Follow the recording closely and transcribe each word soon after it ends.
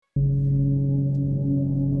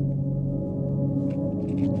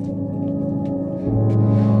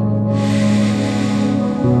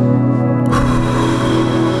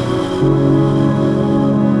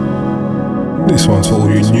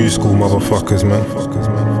school motherfuckers, man.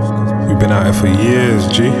 We've been out here for years,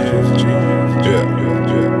 G. Yeah.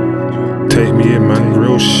 Take me in, man.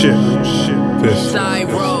 Real shit. Fistz.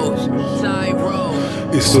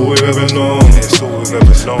 It's all we've ever known.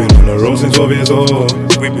 Been on the road since 12 years old.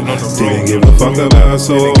 Didn't give a fuck about our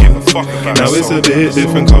soul. Now it's a bit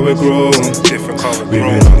different how we grow. We've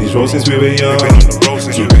been on these roads since we were young.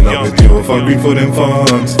 Keeping up with pure fuck greed for them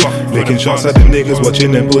funds. Licking shots at them niggas,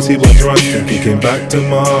 watching them pussy boys run. Kicking back to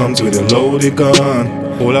moms with a loaded gun.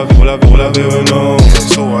 All I've ever known.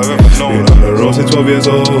 Been on the road since 12 years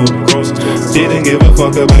old. Didn't give a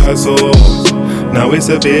fuck about our soul. Now it's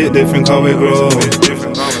a bit different how we grow.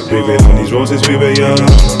 We've been on these roads since we were young.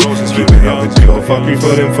 Keeping up with pure fuckery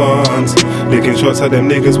for them funds. Licking shots at them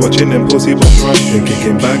niggas, watching them pussy boys run. And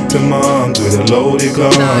kicking back to moms with a loaded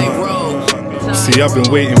gun. See, I've been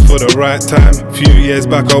waiting for the right time. Few years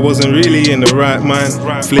back I wasn't really in the right mind.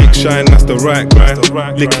 Flick shine, that's the right grind.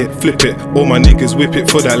 Lick it, flip it, all my niggas whip it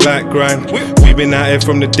for that light grind. We been out here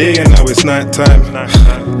from the day and now it's night time.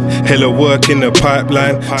 Hella work in the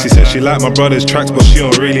pipeline. She said she liked my brother's tracks but she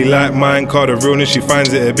don't really like mine. Call the realness, she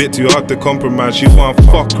finds it a bit too hard to compromise. She want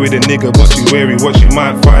fuck with a nigga but she wary what she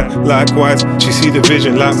might find. Likewise, she see the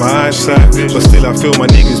vision like my eyesight. But still I feel my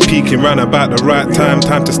niggas peeking round about the right time.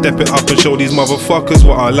 Time to step it up and show these motherfuckers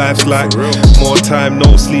what our life's like. More time,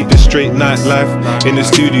 no sleep, it's straight nightlife. In the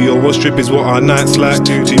studio, what strip is what our night's like.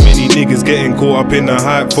 Too many niggas getting caught up in the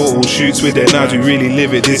hype. Photo shoots with their knives, we really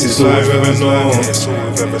live it. This is all we've ever known.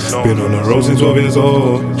 Been on the road since 12 years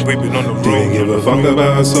old. Didn't give a fuck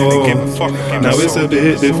about our soul. Now it's a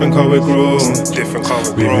bit different how we grow.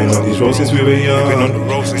 We've been on these roads since we were young.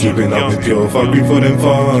 Keeping up with pure fuckery for them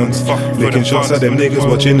funds. Licking shots at them niggas,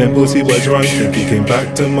 watching them pussy boys run. And kicking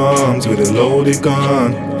back to moms with a loaded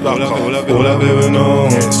gun. All I've ever known.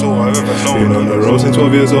 Been on the road since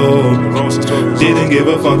 12 years old. Didn't give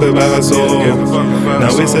a fuck about our soul.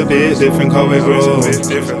 Now it's a bit different how we grow. We've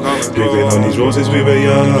been on these roads since we were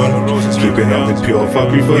young. Keeping up with pure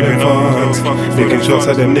fuckery for them funds. Licking shots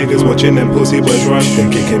at them niggas, watching them pussy boys run.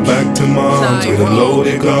 And kicking back to moms with a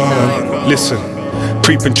loaded gun. Listen,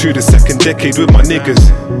 creeping through the second decade with my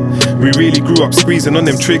niggas. We really grew up squeezing on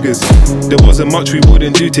them triggers. There wasn't much we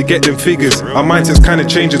wouldn't do to get them figures. Our mindsets kinda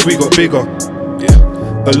changed as we got bigger.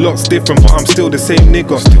 A lot's different, but I'm still the same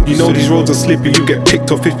nigga. You know these roads are slippery, you get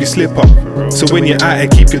picked off if you slip up. So when you're out here,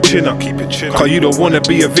 keep your chin up. Cause you don't wanna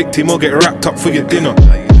be a victim or get wrapped up for your dinner.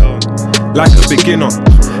 Like a beginner,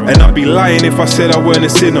 and I'd be lying if I said I weren't a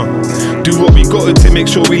sinner. Do what we gotta to make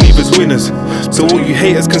sure we leave as winners. So all you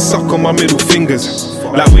haters can suck on my middle fingers.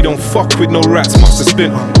 Like we don't fuck with no rats, must have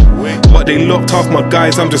splinter. But they locked off my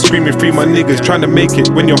guys, I'm just screaming free my niggas. Trying to make it,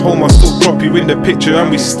 when you're home I still crop you in the picture. And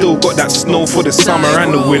we still got that snow for the summer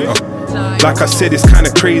and the winter. Like I said, it's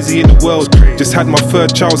kinda crazy in the world. Just had my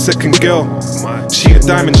third child, second girl. She a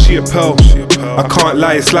diamond, she a pearl. I can't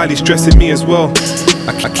lie, it's slightly stressing me as well.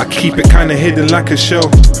 I keep it kinda hidden like a shell.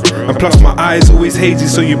 And plus my eyes always hazy,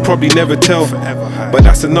 so you probably never tell. But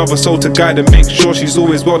that's another soul to guide and make sure she's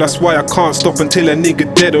always well. That's why I can't stop until a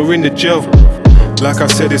nigga dead or in the jail. Like I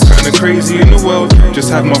said, it's kinda crazy in the world. Just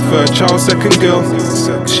had my third child, second girl.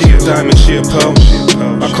 She a diamond, she a pearl.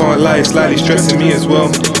 I can't lie, it's slightly stressing me as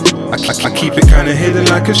well. I keep it kinda hidden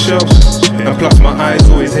like a shell. And plus my eyes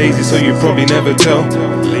always hazy, so you probably never tell.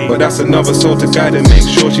 But that's another soul to guide and make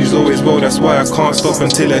sure she's always well. That's why I can't stop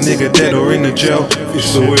until a nigga dead or in the jail.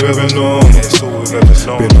 It's all we've ever known.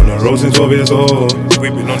 Been on the road since 12 years old.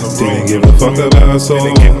 Didn't give a fuck about our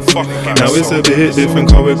soul. Now it's a bit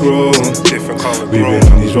different how we grow. We've been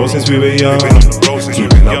on these roads since we were young.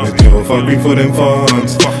 Keeping up with pure fuckery for them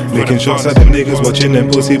funds. Licking shots at them niggas, watching them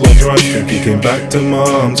pussy boys run. And kicking back to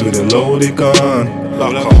moms with a loaded gun.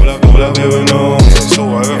 All I've ever known.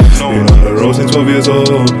 Been on the road since 12 years old.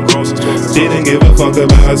 Didn't give a fuck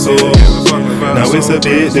about our soul. Now it's a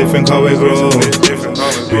bit different how we grow.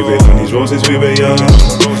 We've been on these roads since we were young.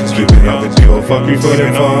 Keeping up with pure fuckery for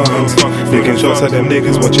them funds. Licking shots at them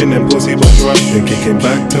niggas, watching them pussy boys run. And kicking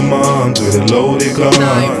back to moms with a loaded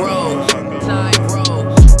gun.